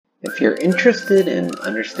If you're interested in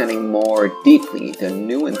understanding more deeply the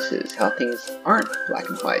nuances, how things aren't black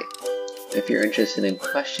and white, if you're interested in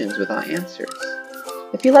questions without answers,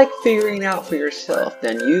 if you like figuring out for yourself,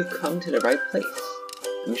 then you've come to the right place.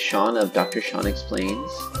 I'm Sean of Dr. Sean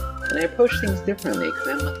Explains, and I approach things differently because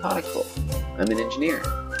I'm methodical. I'm an engineer.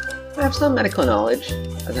 I have some medical knowledge,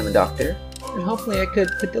 as I'm a doctor, and hopefully I could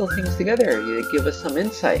put those things together to give us some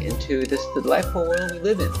insight into this delightful world we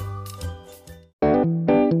live in.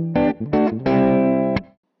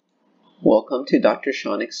 Welcome to Dr.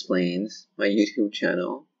 Sean Explains, my YouTube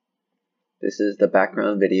channel. This is the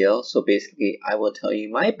background video, so basically I will tell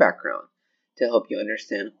you my background to help you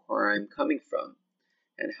understand where I'm coming from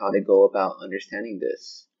and how to go about understanding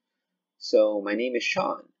this. So my name is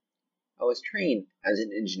Sean. I was trained as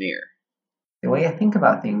an engineer. The way I think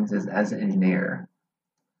about things is as an engineer.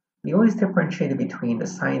 We always differentiated between the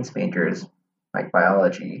science majors, like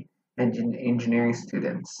biology, and engineering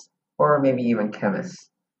students, or maybe even chemists.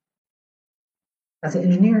 As an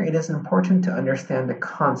engineer, it is important to understand the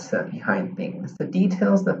concept behind things. The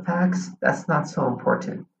details, the facts, that's not so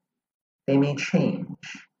important. They may change.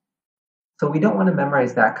 So we don't want to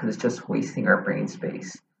memorize that because it's just wasting our brain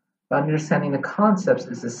space. But understanding the concepts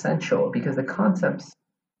is essential because the concepts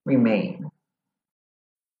remain.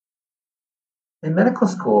 In medical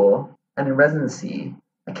school and in residency,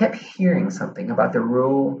 I kept hearing something about the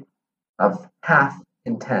rule of half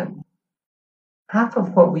in 10. Half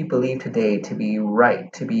of what we believe today to be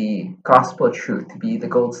right, to be gospel truth, to be the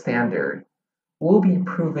gold standard, will be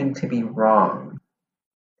proven to be wrong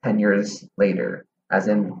 10 years later. As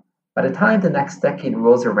in, by the time the next decade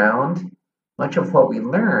rolls around, much of what we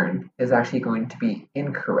learn is actually going to be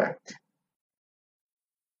incorrect.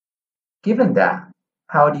 Given that,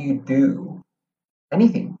 how do you do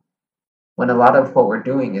anything when a lot of what we're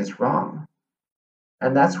doing is wrong?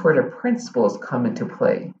 And that's where the principles come into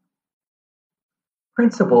play.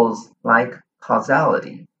 Principles like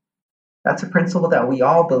causality. That's a principle that we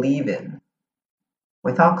all believe in.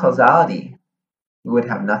 Without causality, we would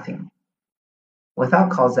have nothing. Without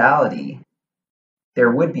causality, there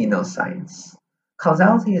would be no science.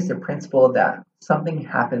 Causality is the principle that something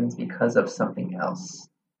happens because of something else.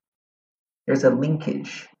 There's a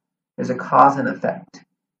linkage. There's a cause and effect.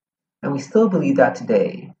 And we still believe that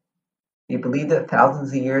today. We believed it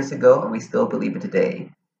thousands of years ago, and we still believe it today.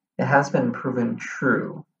 It has been proven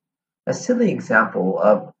true. A silly example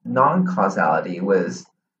of non-causality was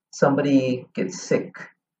somebody gets sick,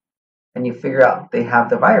 and you figure out they have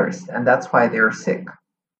the virus, and that's why they're sick.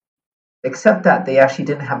 Except that they actually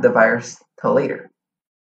didn't have the virus till later.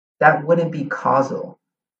 That wouldn't be causal.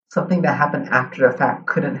 Something that happened after the fact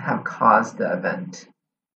couldn't have caused the event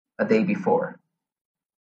a day before.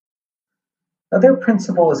 Another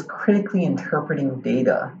principle is critically interpreting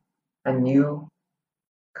data and new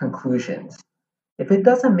conclusions. If it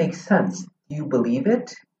doesn't make sense, do you believe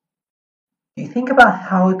it? Do you think about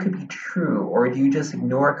how it could be true, or do you just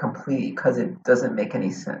ignore it completely because it doesn't make any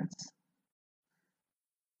sense?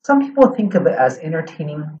 Some people think of it as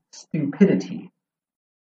entertaining stupidity.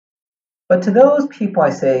 But to those people, I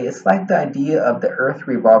say it's like the idea of the earth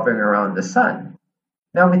revolving around the sun.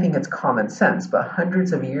 Now we think it's common sense, but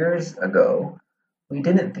hundreds of years ago, we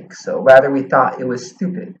didn't think so. Rather, we thought it was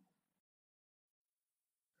stupid.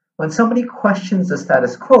 When somebody questions the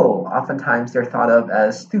status quo, oftentimes they're thought of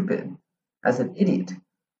as stupid, as an idiot.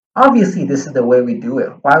 Obviously, this is the way we do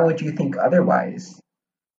it. Why would you think otherwise?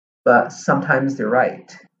 But sometimes they're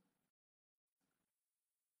right.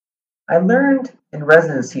 I learned in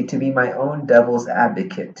residency to be my own devil's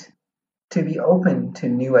advocate, to be open to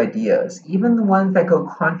new ideas, even the ones that go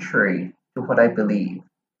contrary to what I believe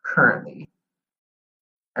currently.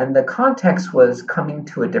 And the context was coming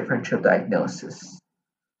to a differential diagnosis.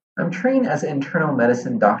 I'm trained as an internal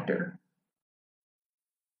medicine doctor.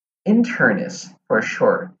 Internists, for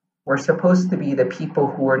short, were supposed to be the people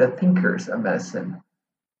who were the thinkers of medicine.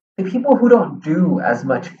 The people who don't do as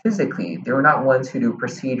much physically, they were not ones who do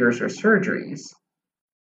procedures or surgeries.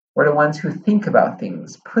 We're the ones who think about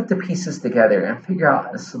things, put the pieces together, and figure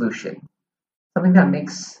out a solution. Something that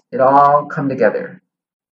makes it all come together.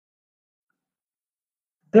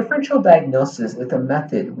 Differential diagnosis is the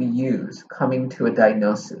method we use coming to a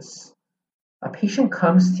diagnosis. A patient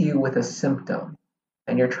comes to you with a symptom,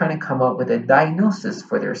 and you're trying to come up with a diagnosis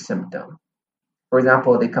for their symptom. For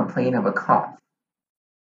example, they complain of a cough.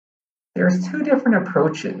 There's two different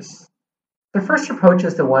approaches. The first approach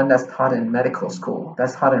is the one that's taught in medical school,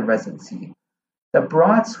 that's taught in residency. The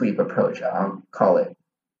broad sweep approach, I'll call it.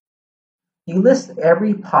 You list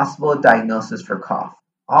every possible diagnosis for cough,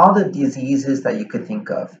 all the diseases that you could think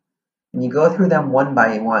of, and you go through them one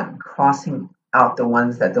by one, crossing out the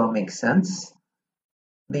ones that don't make sense,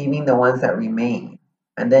 leaving the ones that remain,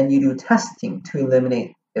 and then you do testing to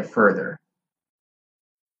eliminate it further.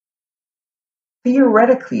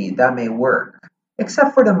 Theoretically, that may work,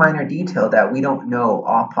 except for the minor detail that we don't know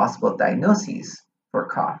all possible diagnoses for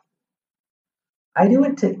cough. I do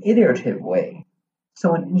it the iterative way.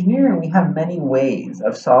 So in engineering, we have many ways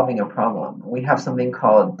of solving a problem. We have something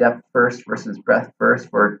called depth first versus breadth first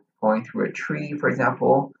for going through a tree, for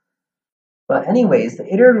example. But anyways,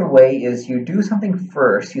 the iterative way is you do something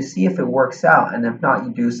first, you see if it works out, and if not,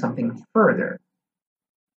 you do something further.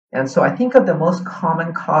 And so I think of the most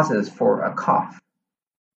common causes for a cough.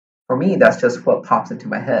 For me, that's just what pops into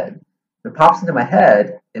my head. If it pops into my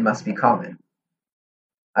head, it must be common.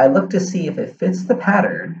 I look to see if it fits the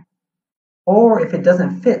pattern, or if it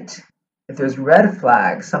doesn't fit, if there's red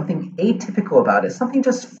flags, something atypical about it, something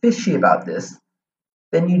just fishy about this,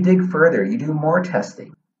 then you dig further, you do more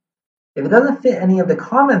testing. If it doesn't fit any of the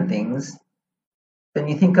common things, then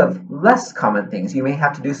you think of less common things. You may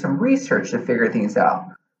have to do some research to figure things out.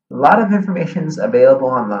 A lot of information is available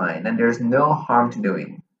online, and there's no harm to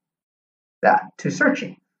doing that, to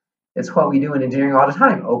searching. It's what we do in engineering all the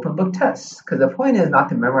time, open book tests, because the point is not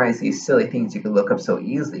to memorize these silly things you can look up so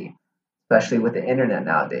easily, especially with the internet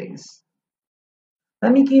nowadays.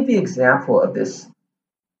 Let me give you an example of this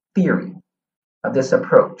theory, of this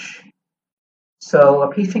approach. So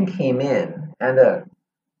a patient came in, and the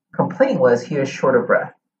complaint was he was short of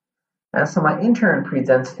breath. And so my intern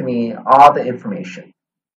presents to me all the information.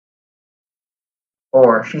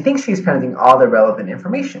 Or she thinks she's presenting all the relevant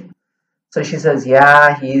information. So she says,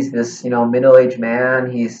 yeah, he's this, middle-aged man.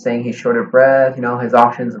 He's saying he's short of breath. His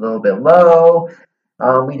oxygen's a little bit low.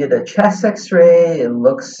 We did a chest x-ray. It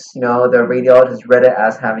looks, the radiologist read it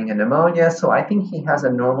as having a pneumonia. So I think he has a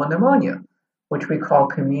normal pneumonia, which we call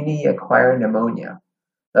community-acquired pneumonia.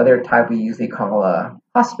 The other type we usually call a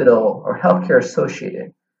hospital or healthcare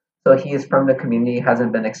associated. So he is from the community,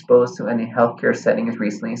 hasn't been exposed to any healthcare settings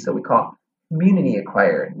recently. So we call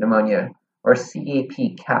community-acquired pneumonia, or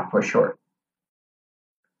CAP for short.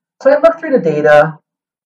 So I looked through the data,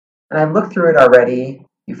 and I've looked through it already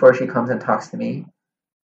before she comes and talks to me,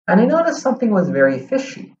 and I noticed something was very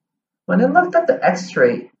fishy. When I looked at the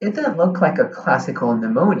x-ray, it didn't look like a classical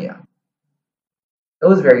pneumonia. It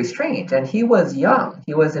was very strange, and he was young.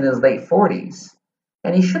 He was in his late 40s,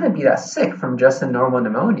 and he shouldn't be that sick from just a normal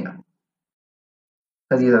pneumonia,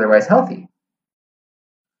 because he's otherwise healthy.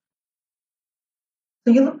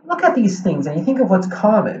 So you look at these things, and you think of what's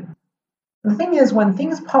common. The thing is, when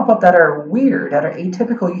things pop up that are weird, that are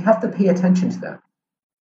atypical, you have to pay attention to them.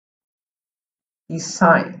 These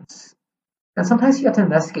signs. And sometimes you have to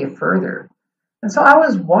investigate further. And so I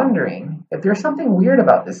was wondering if there's something weird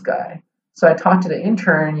about this guy. So I talked to the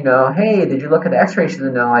intern, hey, did you look at the x-ray? She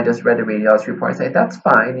said, no, I just read the radiologist report. I said, that's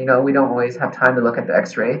fine. We don't always have time to look at the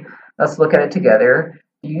x-ray. Let's look at it together.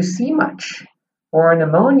 Do you see much? For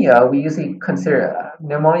pneumonia, we usually consider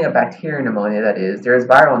pneumonia, bacterial pneumonia, that is. There's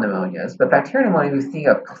viral pneumonias, but bacterial pneumonia, we see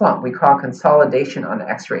a clump. We call consolidation on the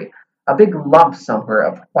x-ray, a big lump somewhere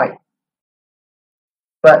of white.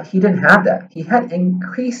 But he didn't have that. He had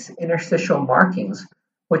increased interstitial markings,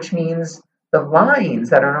 which means the lines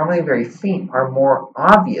that are normally very faint are more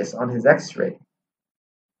obvious on his x-ray.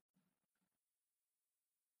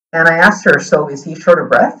 And I asked her, so is he short of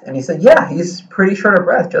breath? And he said, yeah, he's pretty short of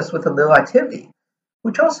breath, just with a little activity.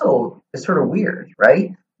 Which also is sort of weird,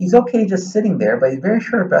 right? He's okay just sitting there, but he's very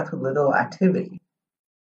short of breath with little activity.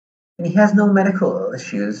 And he has no medical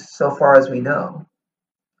issues so far as we know.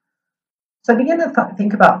 So I began to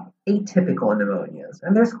think about atypical pneumonias.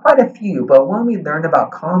 And there's quite a few, but one we learned about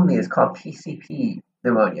commonly is called PCP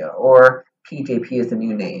pneumonia, or PJP is the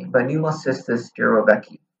new name, but pneumocystis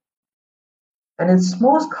jirovecii. And it's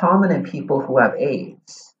most common in people who have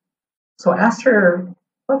AIDS. So I asked her,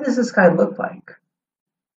 what does this guy look like?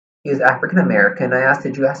 He is African American. I asked,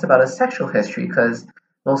 did you ask about his sexual history? Because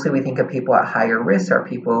mostly we think of people at higher risk are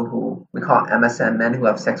people who we call MSM, men who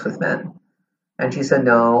have sex with men. And she said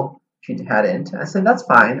no, she hadn't. I said, that's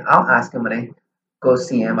fine. I'll ask him when I go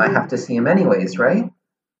see him. I have to see him anyways, right?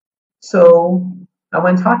 So I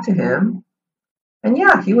went and talked to him. And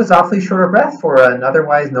yeah, he was awfully short of breath for an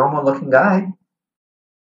otherwise normal looking guy.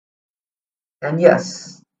 And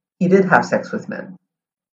yes, he did have sex with men.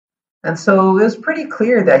 And so it was pretty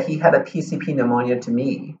clear that he had a PCP pneumonia to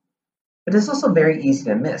me. But it's also very easy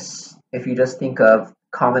to miss if you just think of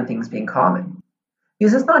common things being common.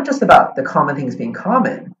 Because it's not just about the common things being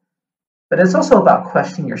common, but it's also about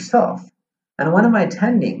questioning yourself. And one of my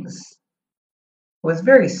attendings was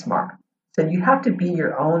very smart. Said you have to be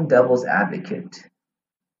your own devil's advocate.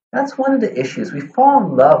 That's one of the issues. We fall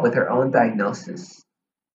in love with our own diagnosis.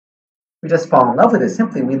 We just fall in love with it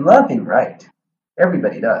simply. We love being right.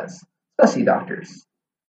 Everybody does, especially doctors.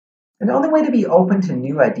 And the only way to be open to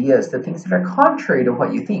new ideas, to things that are contrary to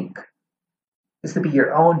what you think, is to be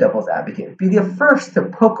your own devil's advocate. Be the first to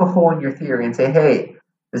poke a hole in your theory and say, hey,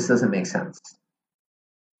 this doesn't make sense.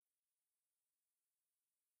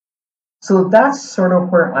 So that's sort of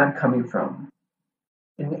where I'm coming from.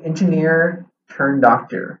 An engineer turned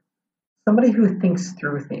doctor. Somebody who thinks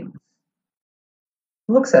through things.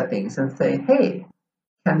 Looks at things and say, hey,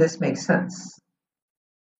 can this make sense?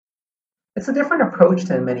 It's a different approach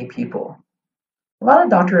than many people. A lot of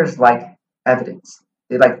doctors like evidence.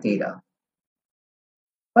 They like data.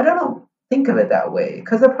 But I don't think of it that way,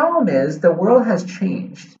 because the problem is the world has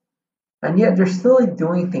changed, and yet they're still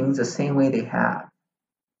doing things the same way they have.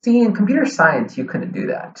 See, in computer science, you couldn't do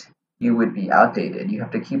that. You would be outdated. You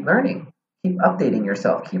have to keep learning, keep updating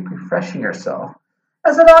yourself, keep refreshing yourself.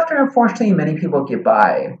 As a doctor, unfortunately, many people get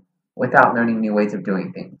by without learning new ways of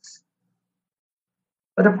doing things.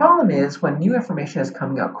 But the problem is when new information is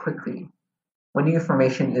coming out quickly, when new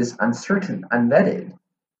information is uncertain, unvetted,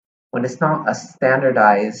 when it's not a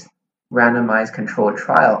standardized, randomized controlled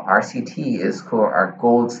trial, RCT is our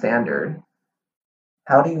gold standard,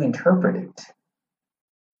 how do you interpret it?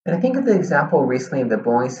 And I think of the example recently of the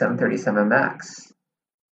Boeing 737 MAX.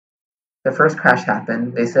 The first crash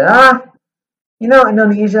happened. They said,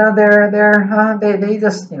 Indonesia, they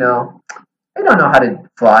just, they don't know how to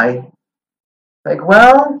fly. Like,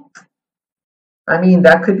 well, I mean,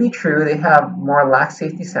 that could be true. They have more lax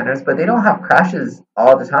safety standards, but they don't have crashes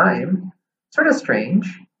all the time. Sort of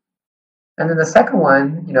strange. And then the second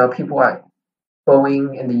one, people at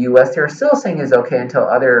Boeing in the US, they were still saying is okay until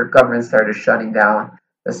other governments started shutting down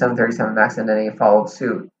the 737 MAX and then they followed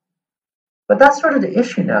suit. But that's sort of the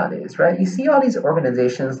issue nowadays, right? You see all these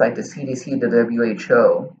organizations like the CDC, the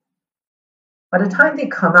WHO. By the time they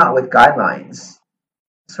come out with guidelines,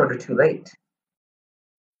 it's sort of too late.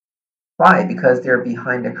 Why? Because they're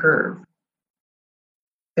behind the curve.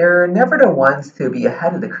 They're never the ones to be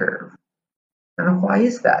ahead of the curve. And why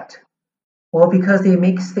is that? Well, because they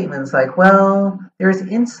make statements like, well, there's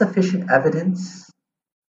insufficient evidence.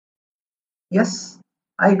 Yes,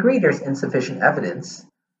 I agree there's insufficient evidence.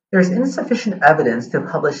 There's insufficient evidence to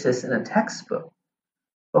publish this in a textbook.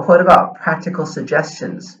 But what about practical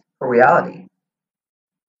suggestions for reality?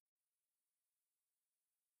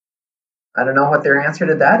 I don't know what their answer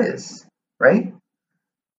to that is, right?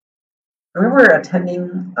 I remember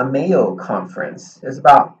attending a Mayo conference. It was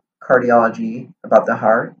about cardiology, about the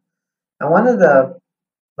heart. And one of the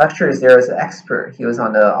lecturers there was an expert. He was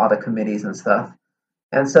on all the committees and stuff.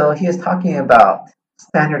 And so he was talking about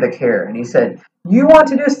standard of care. And he said, you want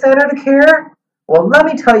to do standard of care? Well, let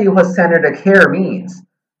me tell you what standard of care means.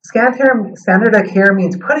 Standard of care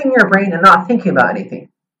means putting your brain and not thinking about anything.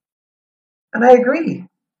 And I agree.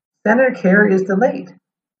 Standard of care is delayed.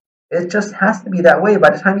 It just has to be that way.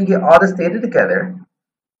 By the time you get all this data together,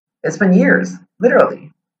 it's been years,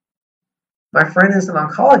 literally. My friend is an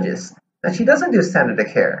oncologist, and she doesn't do standard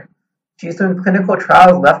of care. She's doing clinical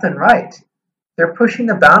trials left and right. They're pushing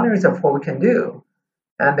the boundaries of what we can do.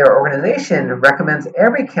 And their organization recommends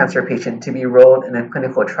every cancer patient to be enrolled in a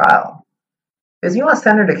clinical trial. Because you want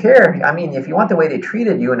standard of care, I mean, if you want the way they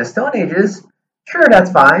treated you in the Stone Ages, sure,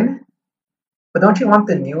 that's fine. But don't you want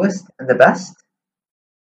the newest and the best?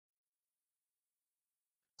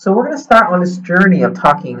 So we're going to start on this journey of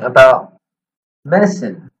talking about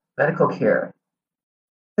medicine, medical care.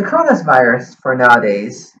 The coronavirus for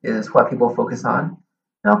nowadays is what people focus on.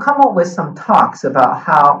 And I'll come up with some talks about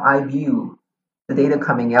how I view the data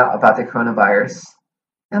coming out about the coronavirus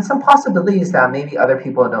and some possibilities that maybe other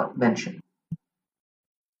people don't mention.